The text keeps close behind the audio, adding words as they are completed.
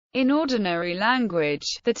In ordinary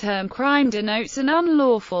language, the term crime denotes an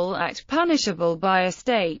unlawful act punishable by a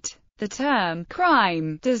state. The term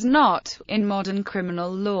crime does not, in modern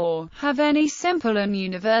criminal law, have any simple and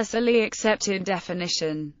universally accepted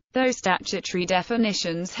definition, though statutory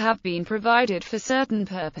definitions have been provided for certain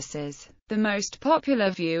purposes. The most popular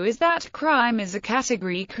view is that crime is a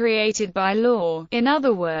category created by law. In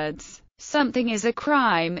other words, something is a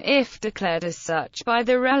crime if declared as such by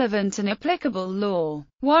the relevant and applicable law.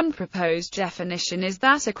 One proposed definition is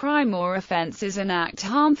that a crime or offense is an act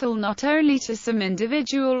harmful not only to some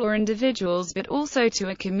individual or individuals but also to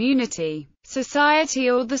a community, society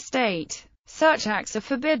or the state. Such acts are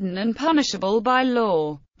forbidden and punishable by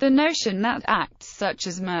law. The notion that acts such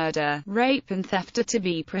as murder, rape and theft are to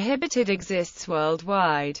be prohibited exists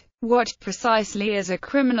worldwide. What precisely is a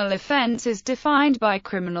criminal offense is defined by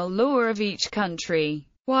criminal law of each country.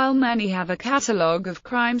 While many have a catalogue of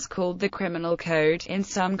crimes called the Criminal Code, in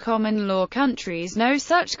some common law countries no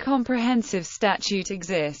such comprehensive statute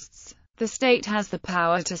exists. The state has the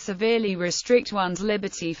power to severely restrict one's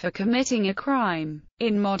liberty for committing a crime.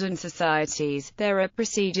 In modern societies, there are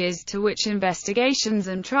procedures to which investigations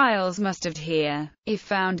and trials must adhere. If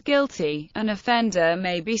found guilty, an offender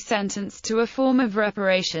may be sentenced to a form of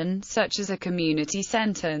reparation, such as a community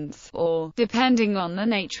sentence, or, depending on the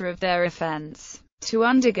nature of their offense, to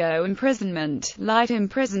undergo imprisonment, light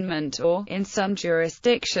imprisonment or, in some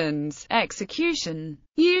jurisdictions, execution.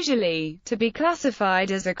 Usually, to be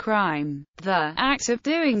classified as a crime, the act of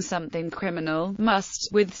doing something criminal must,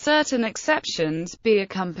 with certain exceptions, be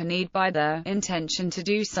accompanied by the intention to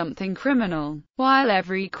do something criminal. While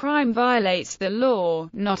every crime violates the law,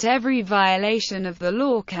 not every violation of the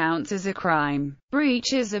law counts as a crime.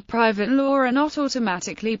 Breaches of private law are not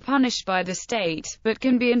automatically punished by the state, but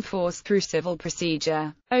can be enforced through civil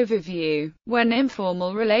procedure. Overview. When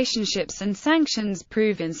informal relationships and sanctions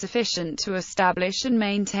prove insufficient to establish and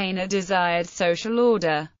maintain a desired social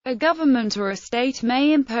order, a government or a state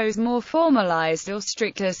may impose more formalized or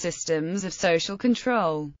stricter systems of social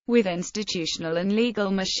control. With institutional and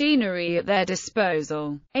legal machinery at their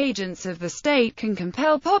disposal, agents of the state can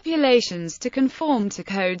compel populations to conform to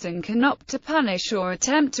codes and can opt to punish or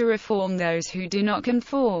attempt to reform those who do not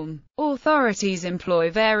conform. Authorities employ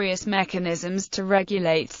various mechanisms to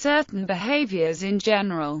regulate certain behaviors in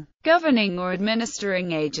general. Governing or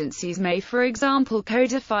administering agencies may, for example,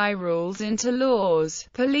 codify rules into laws,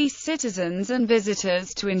 police citizens and visitors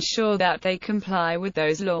to ensure that they comply with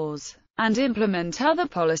those laws, and implement other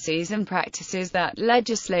policies and practices that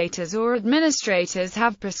legislators or administrators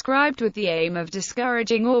have prescribed with the aim of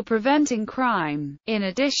discouraging or preventing crime. In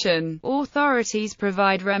addition, authorities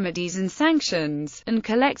provide remedies and sanctions, and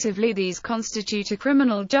collectively these constitute a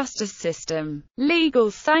criminal justice system.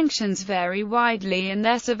 Legal sanctions vary widely in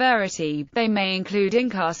their severity. They may include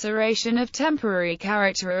incarceration of temporary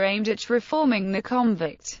character aimed at reforming the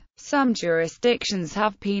convict. Some jurisdictions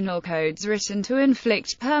have penal codes written to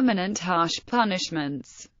inflict permanent harsh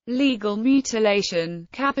punishments, legal mutilation,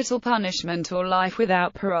 capital punishment or life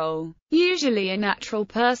without parole. Usually a natural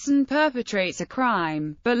person perpetrates a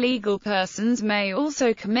crime, but legal persons may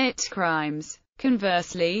also commit crimes.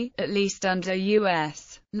 Conversely, at least under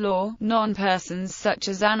U.S. law, non-persons such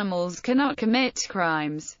as animals cannot commit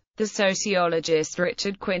crimes. The sociologist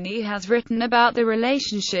Richard Quinney has written about the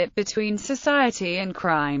relationship between society and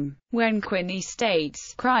crime. When Quinney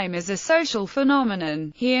states, crime is a social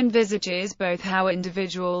phenomenon, he envisages both how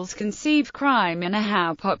individuals conceive crime and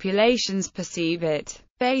how populations perceive it,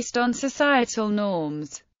 based on societal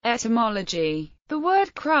norms. Etymology. The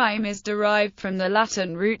word crime is derived from the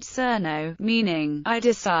Latin root cerno, meaning, I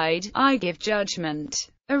decide, I give judgment.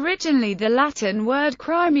 Originally the Latin word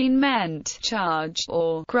crimen meant charge,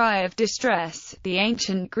 or cry of distress. The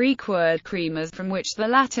ancient Greek word krimas, from which the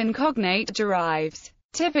Latin cognate derives,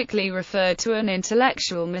 typically referred to an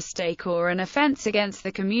intellectual mistake or an offense against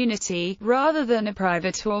the community, rather than a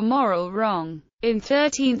private or moral wrong. In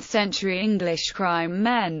 13th century English, crime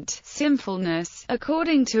meant sinfulness,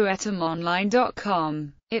 according to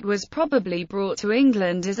etymonline.com. It was probably brought to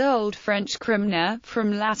England as Old French crimina,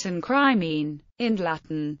 from Latin crimen. In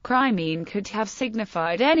Latin, crimen could have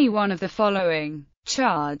signified any one of the following: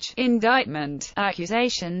 charge, indictment,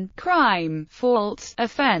 accusation, crime, fault,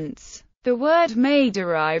 offense. The word may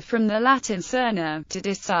derive from the Latin cerna, to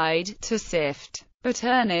decide, to sift. But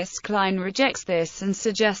Ernest Klein rejects this and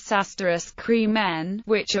suggests crimen,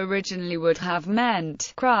 which originally would have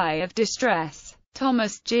meant cry of distress.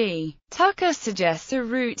 Thomas G. Tucker suggests a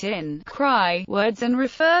root in cry words and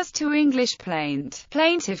refers to English plaint,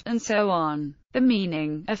 plaintiff, and so on. The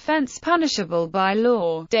meaning, offense punishable by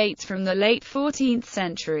law, dates from the late 14th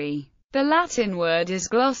century. The Latin word is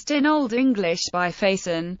glossed in Old English by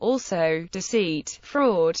facon, also deceit,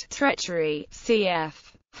 fraud, treachery, cf.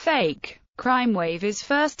 fake. Crime wave is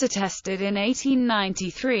first attested in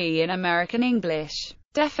 1893 in American English.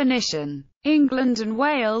 Definition: England and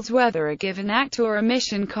Wales. Whether a given act or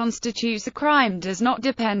omission constitutes a crime does not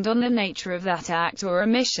depend on the nature of that act or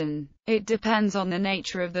omission. It depends on the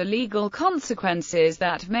nature of the legal consequences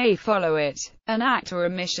that may follow it. An act or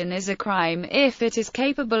omission is a crime if it is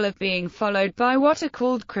capable of being followed by what are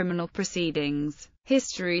called criminal proceedings.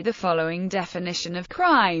 History. The following definition of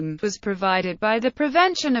crime was provided by the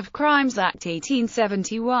Prevention of Crimes Act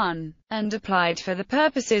 1871, and applied for the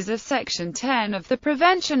purposes of Section 10 of the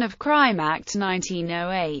Prevention of Crime Act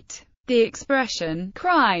 1908. The expression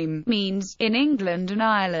crime means, in England and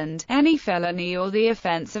Ireland, any felony or the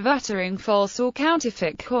offence of uttering false or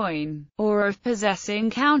counterfeit coin, or of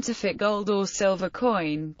possessing counterfeit gold or silver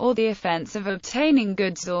coin, or the offence of obtaining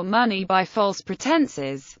goods or money by false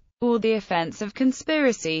pretences, or the offence of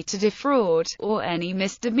conspiracy to defraud, or any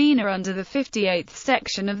misdemeanour under the 58th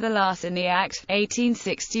section of the Larceny Act,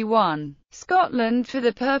 1861. Scotland. For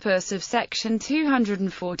the purpose of Section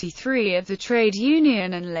 243 of the Trade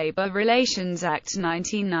Union and Labour Relations Act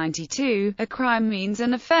 1992, a crime means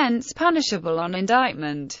an offence punishable on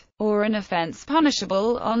indictment, or an offence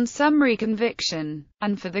punishable on summary conviction,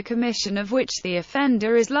 and for the commission of which the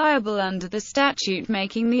offender is liable under the statute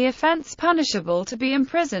making the offence punishable to be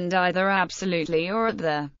imprisoned either absolutely or at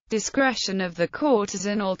the discretion of the court as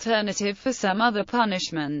an alternative for some other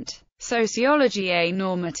punishment. Sociology. A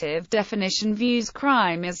normative definition views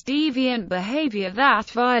crime as deviant behavior that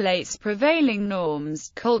violates prevailing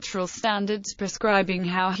norms, cultural standards prescribing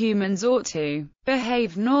how humans ought to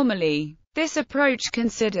behave normally. This approach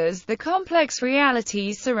considers the complex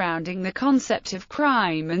realities surrounding the concept of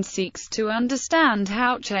crime and seeks to understand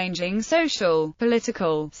how changing social,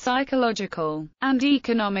 political, psychological, and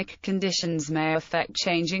economic conditions may affect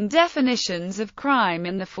changing definitions of crime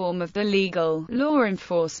in the form of the legal, law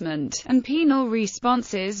enforcement, and penal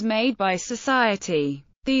responses made by society.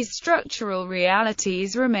 These structural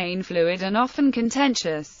realities remain fluid and often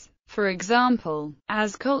contentious. For example,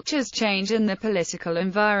 as cultures change and the political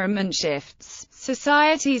environment shifts,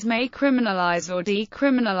 societies may criminalize or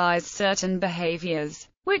decriminalize certain behaviors,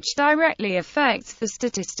 which directly affects the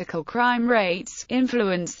statistical crime rates,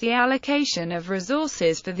 influence the allocation of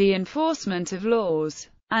resources for the enforcement of laws,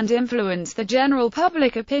 and influence the general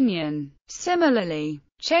public opinion. Similarly,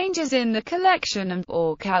 changes in the collection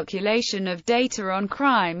or calculation of data on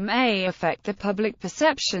crime may affect the public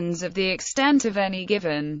perceptions of the extent of any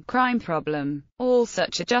given crime problem. All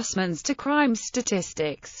such adjustments to crime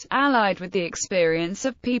statistics, allied with the experience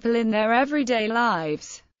of people in their everyday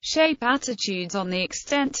lives, shape attitudes on the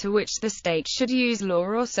extent to which the state should use law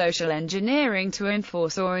or social engineering to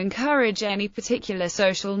enforce or encourage any particular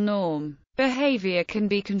social norm. Behavior can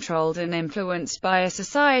be controlled and influenced by a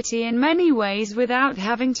society in many ways without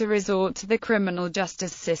having to resort to the criminal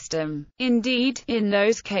justice system. Indeed, in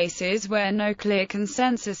those cases where no clear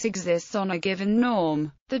consensus exists on a given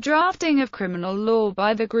norm, the drafting of criminal law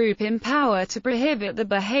by the group in power to prohibit the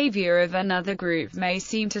behavior of another group may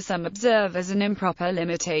seem to some observers an improper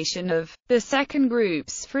limitation of the second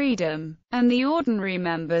group's freedom, and the ordinary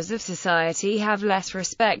members of society have less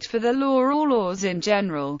respect for the law or laws in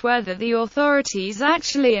general, whether the authorities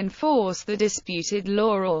actually enforce the disputed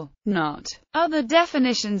law or not. Other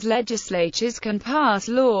definitions. Legislatures can pass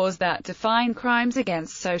laws that define crimes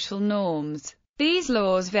against social norms. These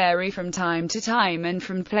laws vary from time to time and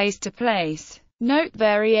from place to place. Note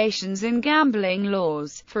variations in gambling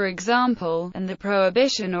laws, for example, and the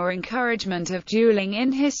prohibition or encouragement of dueling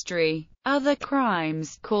in history. Other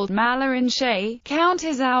crimes, called malheur in se, count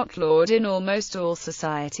as outlawed in almost all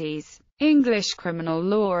societies. English criminal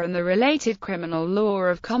law and the related criminal law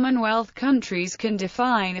of Commonwealth countries can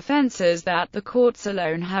define offences that the courts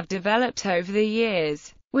alone have developed over the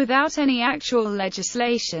years, without any actual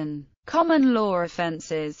legislation. Common law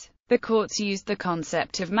offences. The courts used the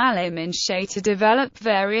concept of malheur in se to develop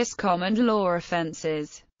various common law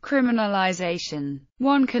offences. Criminalization.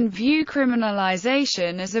 One can view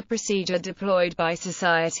criminalization as a procedure deployed by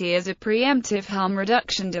society as a preemptive harm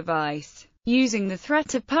reduction device, using the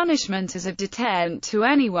threat of punishment as a deterrent to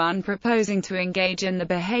anyone proposing to engage in the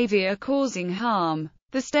behavior causing harm.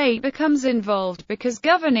 The state becomes involved because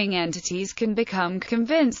governing entities can become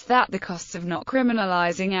convinced that the costs of not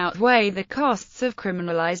criminalizing outweigh the costs of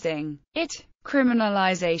criminalizing it.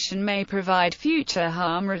 Criminalization may provide future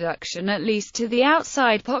harm reduction at least to the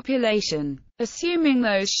outside population, assuming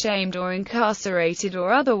those shamed or incarcerated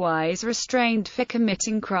or otherwise restrained for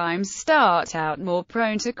committing crimes start out more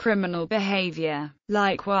prone to criminal behavior.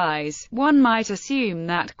 Likewise, one might assume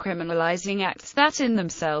that criminalizing acts that in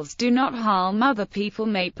themselves do not harm other people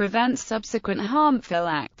may prevent subsequent harmful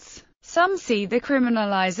acts. Some see the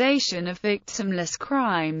criminalization of victimless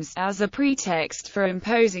crimes as a pretext for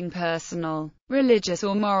imposing personal, religious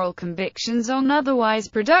or moral convictions on otherwise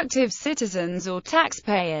productive citizens or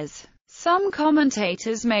taxpayers. Some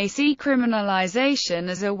commentators may see criminalization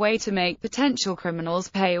as a way to make potential criminals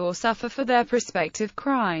pay or suffer for their prospective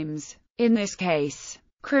crimes. In this case,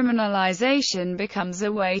 criminalization becomes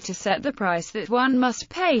a way to set the price that one must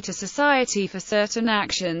pay to society for certain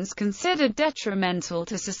actions considered detrimental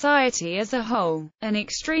to society as a whole. An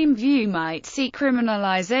extreme view might see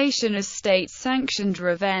criminalization as state-sanctioned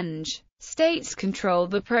revenge. States control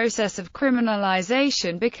the process of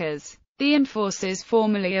criminalization because the enforcers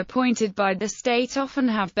formally appointed by the state often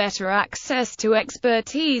have better access to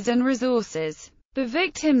expertise and resources. The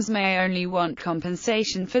victims may only want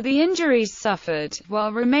compensation for the injuries suffered,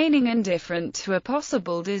 while remaining indifferent to a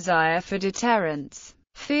possible desire for deterrence.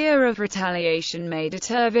 Fear of retaliation may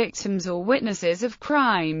deter victims or witnesses of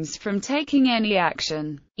crimes from taking any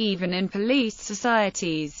action. Even in police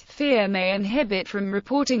societies, fear may inhibit from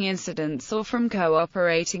reporting incidents or from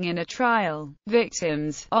cooperating in a trial.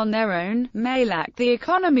 Victims, on their own, may lack the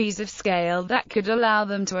economies of scale that could allow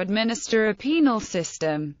them to administer a penal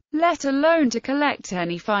system, let alone to collect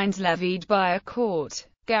any fines levied by a court.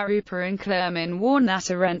 Garupa and Clermin warn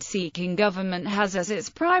that a rent-seeking government has as its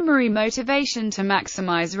primary motivation to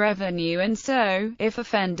maximize revenue, and so, if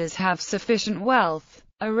offenders have sufficient wealth,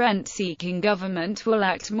 a rent-seeking government will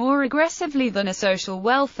act more aggressively than a social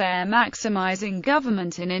welfare-maximizing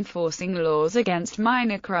government in enforcing laws against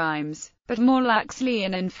minor crimes, but more laxly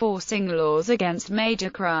in enforcing laws against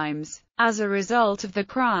major crimes. As a result of the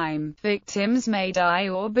crime, victims may die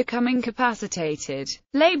or become incapacitated.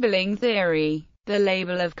 Labeling theory. The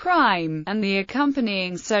label of crime, and the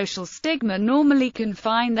accompanying social stigma normally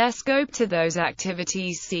confine their scope to those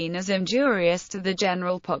activities seen as injurious to the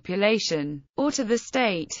general population, or to the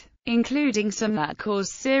state, including some that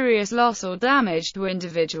cause serious loss or damage to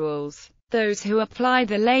individuals. Those who apply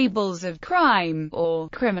the labels of crime, or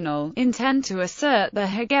criminal, intend to assert the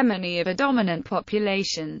hegemony of a dominant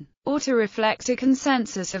population, or to reflect a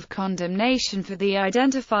consensus of condemnation for the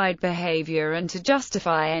identified behavior and to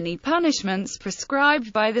justify any punishments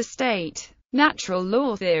prescribed by the state. Natural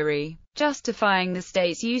law theory. Justifying the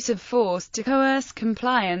state's use of force to coerce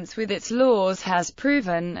compliance with its laws has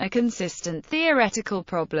proven a consistent theoretical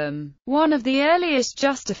problem. One of the earliest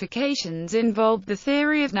justifications involved the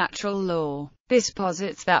theory of natural law. This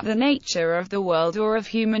posits that the nature of the world or of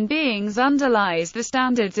human beings underlies the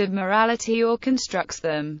standards of morality or constructs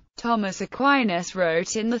them. Thomas Aquinas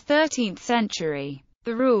wrote in the 13th century,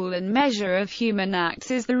 "The rule and measure of human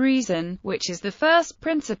acts is the reason, which is the first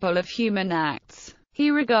principle of human acts." He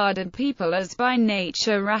regarded people as by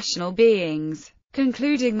nature rational beings,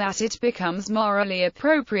 concluding that it becomes morally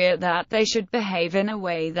appropriate that they should behave in a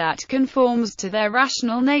way that conforms to their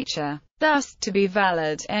rational nature. Thus, to be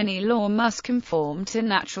valid, any law must conform to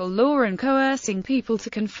natural law, and coercing people to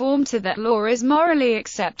conform to that law is morally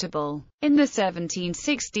acceptable. In the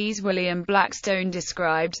 1760s, William Blackstone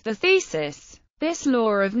described the thesis, "This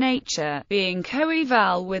law of nature, being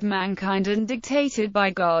coeval with mankind and dictated by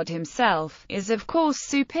God himself, is of course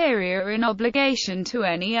superior in obligation to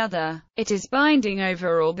any other. It is binding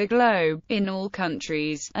over all the globe, in all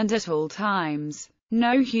countries, and at all times.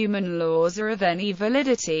 No human laws are of any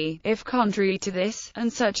validity, if contrary to this,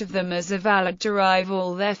 and such of them as are valid derive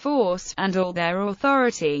all their force, and all their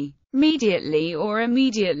authority, mediately or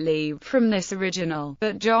immediately, from this original."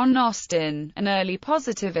 But John Austin, an early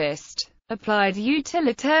positivist, applied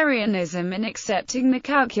utilitarianism in accepting the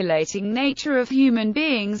calculating nature of human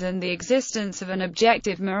beings and the existence of an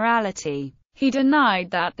objective morality. He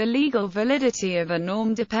denied that the legal validity of a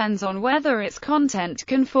norm depends on whether its content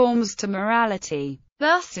conforms to morality.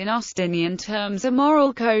 Thus, in Austinian terms, a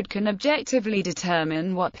moral code can objectively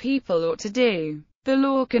determine what people ought to do. The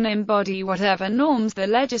law can embody whatever norms the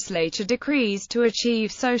legislature decrees to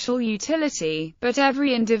achieve social utility, but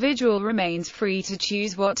every individual remains free to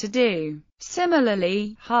choose what to do.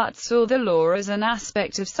 Similarly, Hart saw the law as an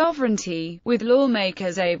aspect of sovereignty, with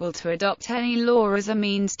lawmakers able to adopt any law as a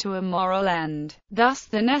means to a moral end. Thus,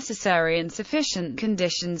 the necessary and sufficient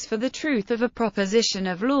conditions for the truth of a proposition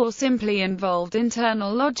of law simply involved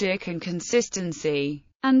internal logic and consistency.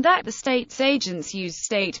 and that the state's agents use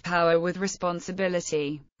state power with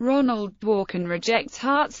responsibility. Ronald Dworkin rejects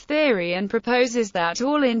Hart's theory and proposes that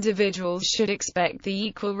all individuals should expect the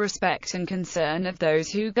equal respect and concern of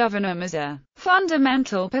those who govern them as a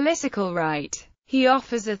fundamental political right. He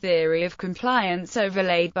offers a theory of compliance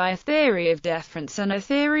overlaid by a theory of deference and a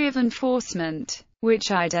theory of enforcement,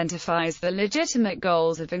 which identifies the legitimate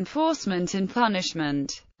goals of enforcement and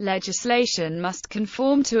punishment. Legislation must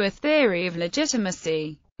conform to a theory of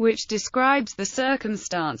legitimacy, which describes the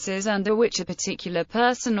circumstances under which a particular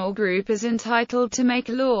person or group is entitled to make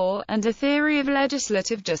law, and a theory of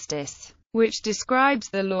legislative justice, which describes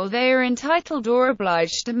the law they are entitled or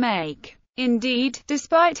obliged to make. Indeed,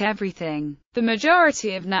 despite everything, the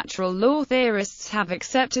majority of natural law theorists have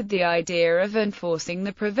accepted the idea of enforcing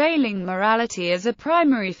the prevailing morality as a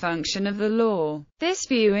primary function of the law. This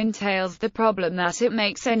view entails the problem that it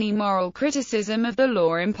makes any moral criticism of the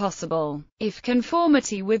law impossible. If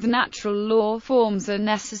conformity with natural law forms a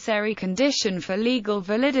necessary condition for legal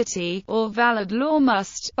validity, all valid law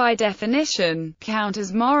must, by definition, count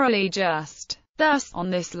as morally just. Thus, on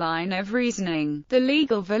this line of reasoning, the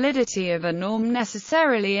legal validity of a norm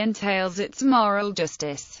necessarily entails its moral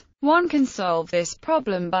justice. One can solve this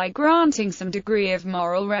problem by granting some degree of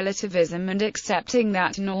moral relativism and accepting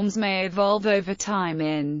that norms may evolve over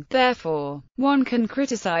time. Therefore, one can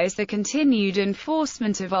criticize the continued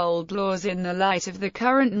enforcement of old laws in the light of the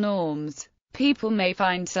current norms. People may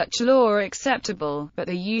find such law acceptable, but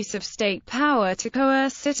the use of state power to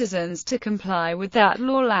coerce citizens to comply with that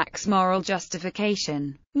law lacks moral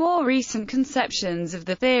justification. More recent conceptions of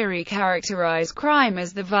the theory characterize crime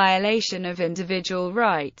as the violation of individual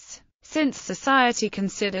rights. Since society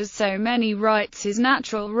considers so many rights as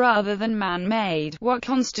natural rather than man-made, what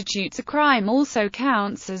constitutes a crime also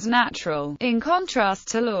counts as natural, in contrast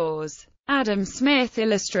to laws. Adam Smith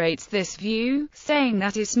illustrates this view, saying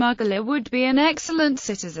that a smuggler would be an excellent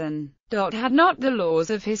citizen, had not the laws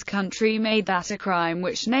of his country made that a crime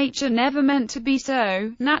which nature never meant to be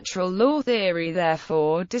so. Natural law theory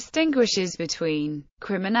therefore distinguishes between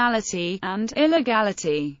criminality and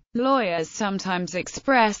illegality. Lawyers sometimes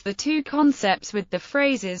express the two concepts with the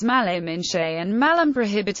phrases malum in se and malum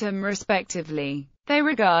prohibitum respectively. They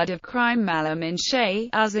regard of crime malum in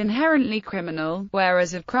se as inherently criminal,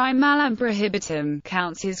 whereas of crime malum prohibitum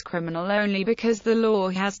counts as criminal only because the law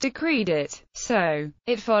has decreed it. So,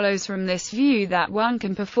 it follows from this view that one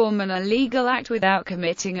can perform an illegal act without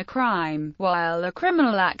committing a crime, while a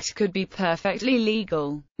criminal act could be perfectly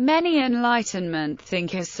legal. Many Enlightenment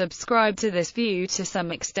thinkers subscribe to this view to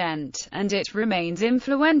some extent, and it remains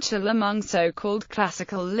influential among so-called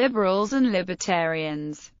classical liberals and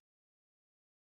libertarians.